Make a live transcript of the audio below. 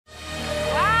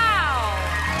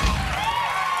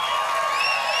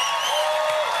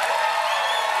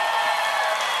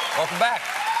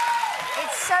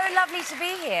lovely to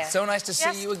be here. So nice to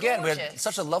see you again. Gorgeous. We had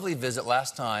such a lovely visit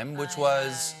last time, which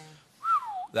was...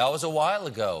 That was a while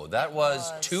ago. That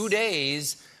was 2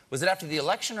 days. Was it after the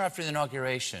election or after the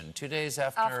inauguration? 2 days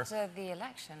after... After the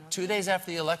election. 2 days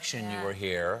after the election, you were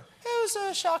here. It was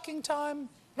a shocking time.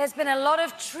 There's been a lot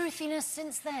of truthiness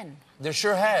since then. There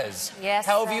sure has. Yes,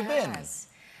 How have you been?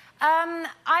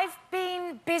 I've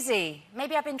been busy.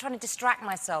 Maybe I've been trying to distract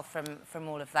myself from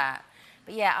all of that.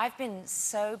 But yeah, I've been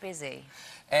so busy.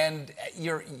 And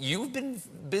you've been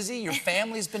busy. Your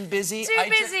family's been busy. Too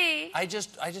busy. I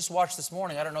just watched this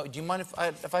morning. I don't know. Do you mind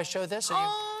if I show this?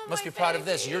 Oh, you must my be proud of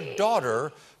this. Your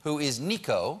daughter, who is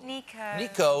Nico.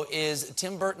 Nico is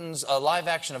Tim Burton's live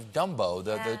action of Dumbo.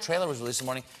 The trailer was released this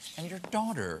morning, and your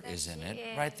daughter is in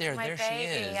it. Right there. My there baby. she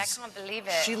is. I can't believe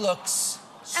it. She looks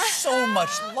so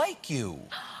much like you.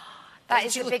 That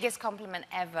is the biggest compliment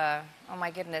ever. Oh,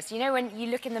 my goodness. You know, when you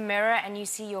look in the mirror and you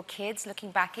see your kids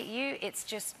looking back at you, it's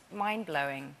just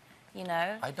mind-blowing, you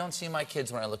know? I don't see my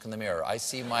kids when I look in the mirror. I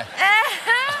see my...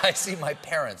 I see my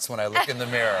parents when I look in the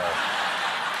mirror.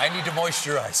 I need to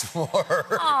moisturize more.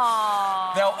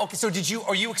 Aww. Now, okay, so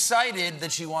are you excited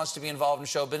that she wants to be involved in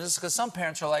show business? Because some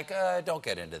parents are like, don't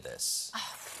get into this.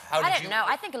 I don't know.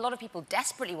 I think a lot of people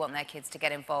desperately want their kids to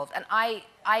get involved, and I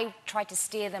tried to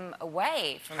steer them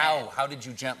away from it. How did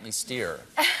you gently steer?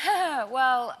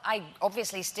 Well, I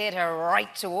obviously steered her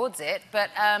right towards it, but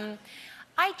I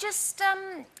just...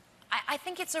 I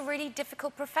think it's a really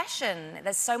difficult profession.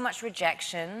 There's so much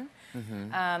rejection,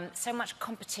 so much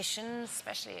competition,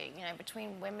 especially, you know,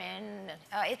 between women.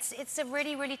 It's a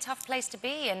really, really tough place to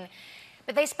be,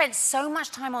 but they spent so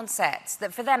much time on sets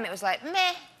that for them it was like,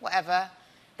 meh, whatever.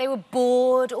 They were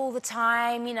bored all the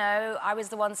time, you know. I was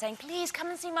the one saying, please come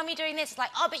and see Mummy doing this. It's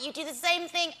like, oh, but you do the same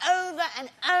thing over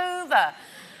and over.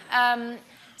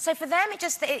 So for them,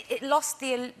 it lost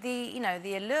the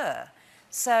allure.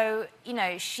 So, you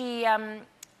know, she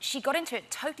got into it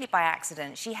totally by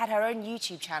accident. She had her own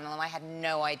YouTube channel, and I had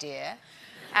no idea.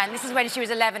 And this is when she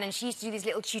was 11, and she used to do these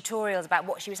little tutorials about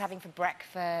what she was having for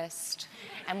breakfast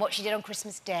and what she did on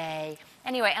Christmas Day.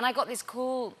 Anyway, and I got this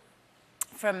call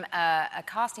from a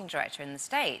casting director in the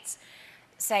States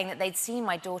saying that they'd seen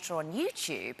my daughter on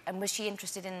YouTube and was she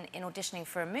interested in auditioning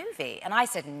for a movie? And I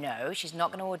said, no, she's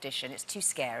not going to audition, it's too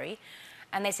scary.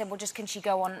 And they said, well, just can she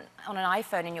go on an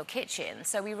iPhone in your kitchen?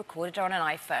 So we recorded her on an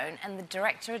iPhone, and the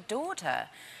director adored her.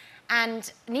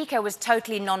 And Nico was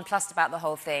totally nonplussed about the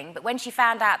whole thing, but when she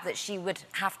found out that she would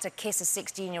have to kiss a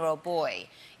 16-year-old boy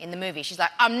in the movie, she's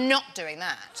like, I'm not doing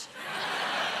that.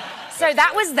 So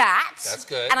that was that. That's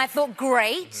good. And I thought,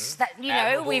 great, that, you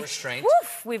know, we've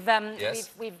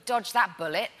dodged that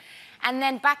bullet. And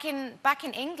then back in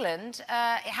England,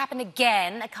 it happened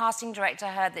again. A casting director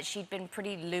heard that she'd been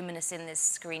pretty luminous in this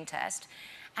screen test,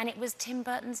 and it was Tim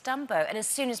Burton's Dumbo. And as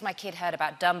soon as my kid heard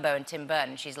about Dumbo and Tim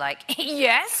Burton, she's like,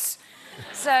 yes.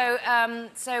 So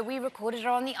we recorded her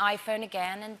on the iPhone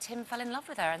again, and Tim fell in love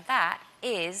with her, and that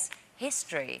is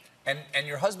history. And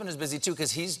your husband is busy too,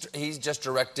 because he's just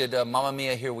directed Mamma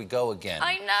Mia, Here We Go Again.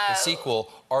 I know. The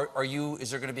sequel. Is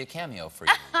there going to be a cameo for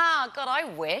you? God, I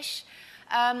wish.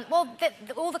 Well,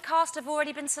 all the cast have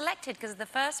already been selected because of the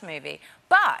first movie.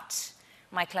 But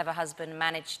my clever husband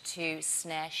managed to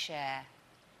snare Cher.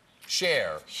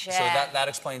 Cher. Cher. So that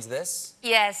explains this?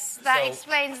 Yes, that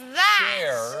explains that.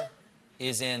 Cher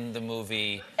is in the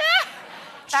movie.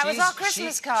 That was our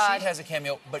Christmas card. She has a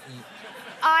cameo, but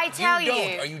I tell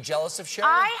you. Are you jealous of Cher?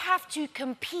 I have to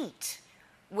compete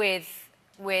with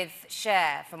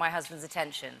Cher for my husband's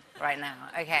attention right now,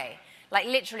 okay? Like,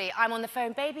 literally, I'm on the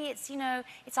phone, baby, it's, you know,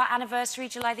 it's our anniversary,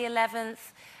 July the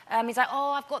 11th. He's like,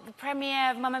 oh, I've got the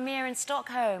premiere of Mamma Mia in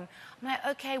Stockholm. I'm like,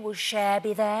 okay, will Cher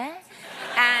be there?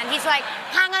 And he's like,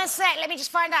 hang on a sec, let me just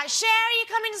find out. Cher, are you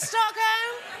coming to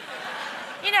Stockholm?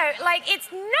 You know, like, it's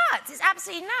nuts. It's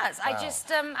absolutely nuts. Wow. I just,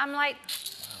 I'm like...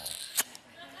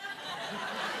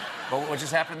 Well, what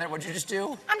just happened there? What did you just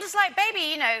do? I'm just like, baby,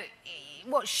 you know,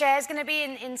 what, Cher's going to be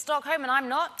in Stockholm and I'm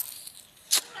not?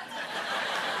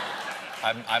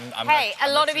 Hey,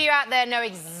 a lot of you out there know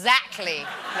exactly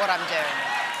what I'm doing.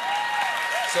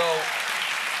 So,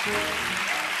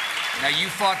 now you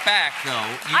fought back, though.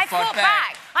 I fought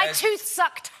back. I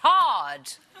tooth-sucked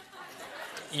hard.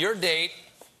 Your date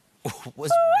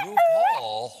was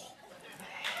RuPaul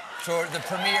for the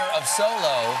premiere of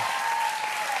Solo.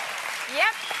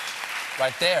 Yep.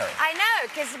 Right there. I know,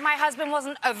 because my husband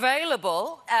wasn't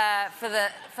available for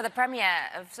the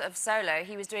premiere of Solo.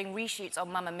 He was doing reshoots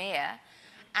on Mamma Mia.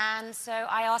 And so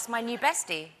I asked my new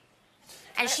bestie.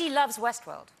 And she loves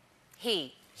Westworld.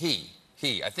 He.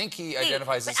 I think he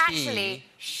identifies as he. But actually,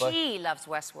 she loves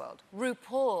Westworld.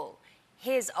 RuPaul.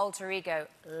 his alter ego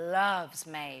loves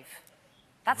Maeve.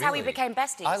 That's how we became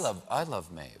besties. I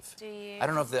love Maeve. Do you? I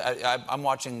don't know if I'm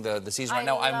watching the season right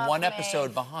now. I'm one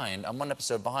episode behind.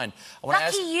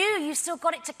 Lucky you still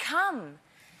got it to come.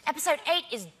 Episode 8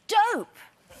 is dope.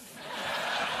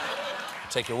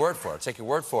 Take your word for it. Take your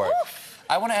word for it.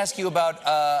 I want to ask you about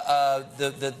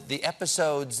the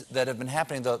episodes that have been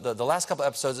happening, the last couple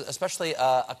episodes, especially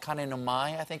Akane no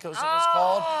Mai, I think it was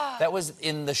called. That was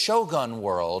in the Shogun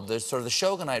world, the sort of the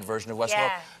Shogunite version of Westworld.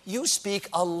 Yeah. You speak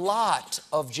a lot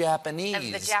of Japanese.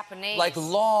 Of the Japanese. Like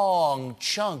long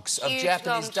chunks of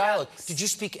Japanese dialogue. Chunks. Did you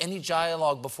speak any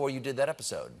dialogue before you did that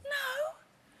episode? No.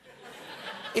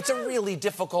 It's a really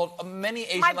difficult, many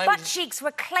Asian My languages... butt cheeks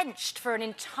were clenched for an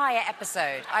entire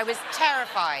episode. I was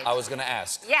terrified. I was going to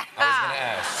ask. Yeah. I was going to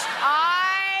ask.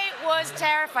 I was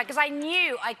terrified because I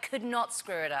knew I could not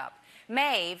screw it up.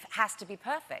 Maeve has to be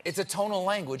perfect. It's a tonal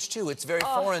language, too. It's very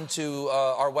foreign to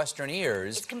our Western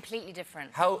ears. It's completely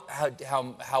different. How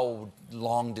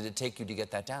long did it take you to get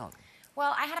that down?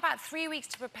 Well, I had about 3 weeks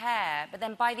to prepare, but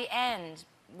then by the end,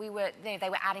 they were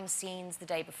adding scenes the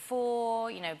day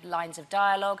before, lines of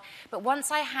dialogue. But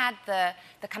once I had the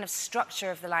kind of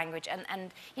structure of the language, and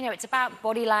it's about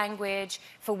body language.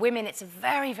 For women, it's a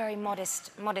very, very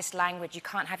modest language. You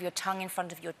can't have your tongue in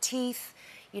front of your teeth.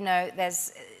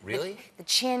 There's... Really? The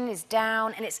chin is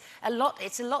down, and it's a lot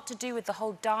to do with the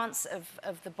whole dance of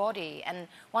the body. And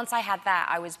once I had that,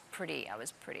 I was pretty...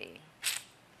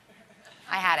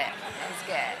 I had it. It was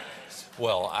good.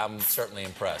 Well, I'm certainly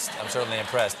impressed.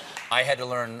 I had to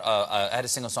learn, I had to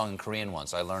sing a song in Korean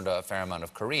once. I learned a fair amount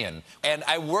of Korean. And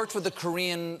I worked with a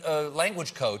Korean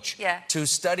language coach to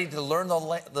learn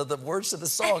the words to the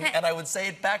song. And I would say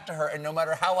it back to her, and no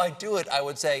matter how I do it, I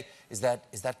would say, is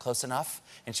that close enough?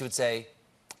 And she would say,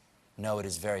 no, it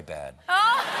is very bad.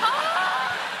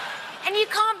 And you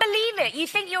can't believe it. You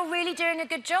think you're really doing a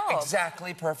good job.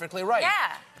 Exactly, perfectly right.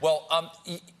 Yeah. Well,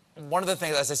 one of the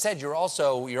things, as I said, you're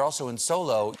also in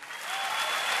Solo. And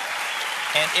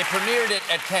it premiered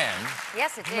at Cannes.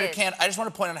 Yes, it did. At Cannes. I just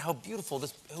want to point out how beautiful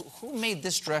this... Who made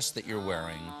this dress that you're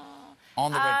wearing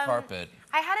on the red carpet?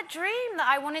 I had a dream that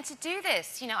I wanted to do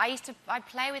this. I'd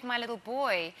play with my little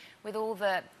boy with all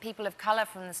the people of colour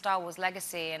from the Star Wars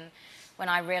legacy, and when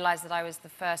I realised that I was the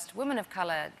first woman of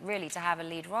colour, really, to have a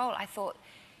lead role, I thought,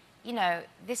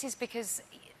 this is because...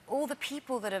 all the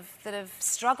people that have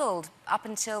struggled up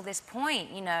until this point,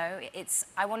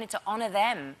 I wanted to honour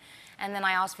them. And then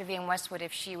I asked Vivienne Westwood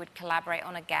if she would collaborate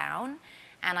on a gown.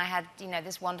 And I had,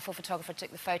 this wonderful photographer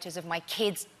took the photos of my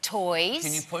kids' toys.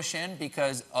 Can you push in?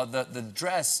 Because the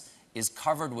dress is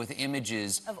covered with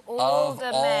images of all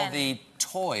the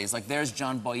toys. Like, there's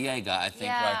John Boyega, I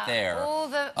think, right there. All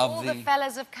the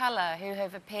fellas of colour who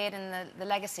have appeared in the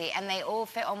legacy. And they all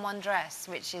fit on one dress,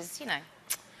 which is,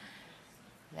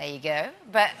 there you go.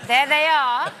 But there they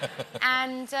are.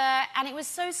 And it was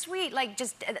so sweet. Like,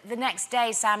 just the next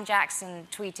day, Sam Jackson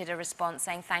tweeted a response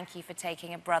saying, thank you for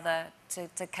taking a brother to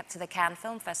the Cannes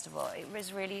Film Festival. It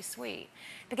was really sweet.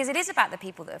 Because it is about the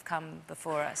people that have come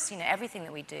before us, everything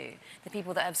that we do, the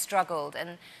people that have struggled.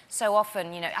 And so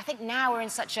often, I think now we're in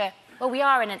such a... Well, we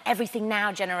are in an everything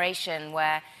now generation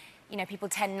where... people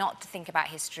tend not to think about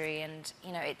history, and,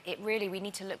 it really, we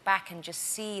need to look back and just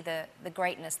see the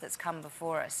greatness that's come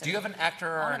before us. Do you have an actor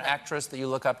or an actress that you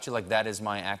look up to, like, that is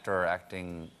my actor or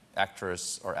actress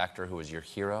or actor who is your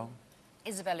hero?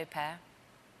 Isabelle Huppert.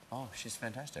 Oh, she's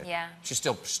fantastic. Yeah. She's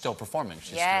still performing.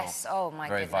 She's still oh my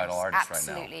very goodness. Vital artist right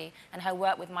now. Absolutely. And her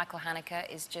work with Michael Haneke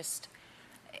is just,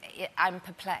 I'm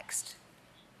perplexed.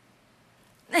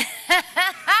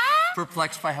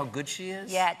 Perplexed by how good she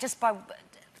is? Yeah, just by...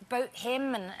 both him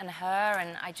and her,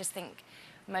 and I just think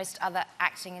most other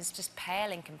acting is just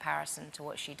pale in comparison to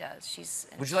what she does.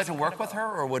 Would you like to work with her,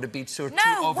 or would it be too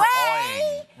overawing?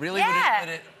 Way! Really? Yeah.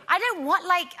 Would it... I don't want,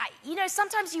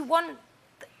 sometimes you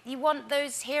want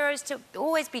those heroes to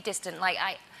always be distant. Like,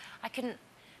 I couldn't...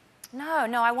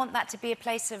 No, I want that to be a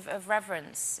place of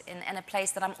reverence and a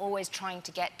place that I'm always trying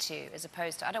to get to, as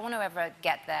opposed to... I don't want to ever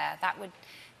get there. That would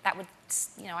I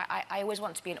always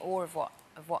want to be in awe of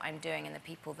what I'm doing and the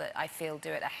people that I feel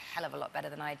do it a hell of a lot better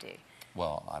than I do.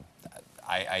 Well,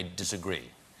 I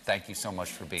disagree. Thank you so much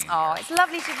for being here. Oh, it's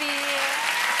lovely to be here.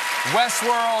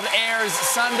 Westworld airs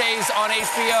Sundays on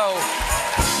HBO.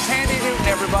 Thandie Newton,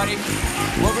 everybody.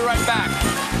 We'll be right back.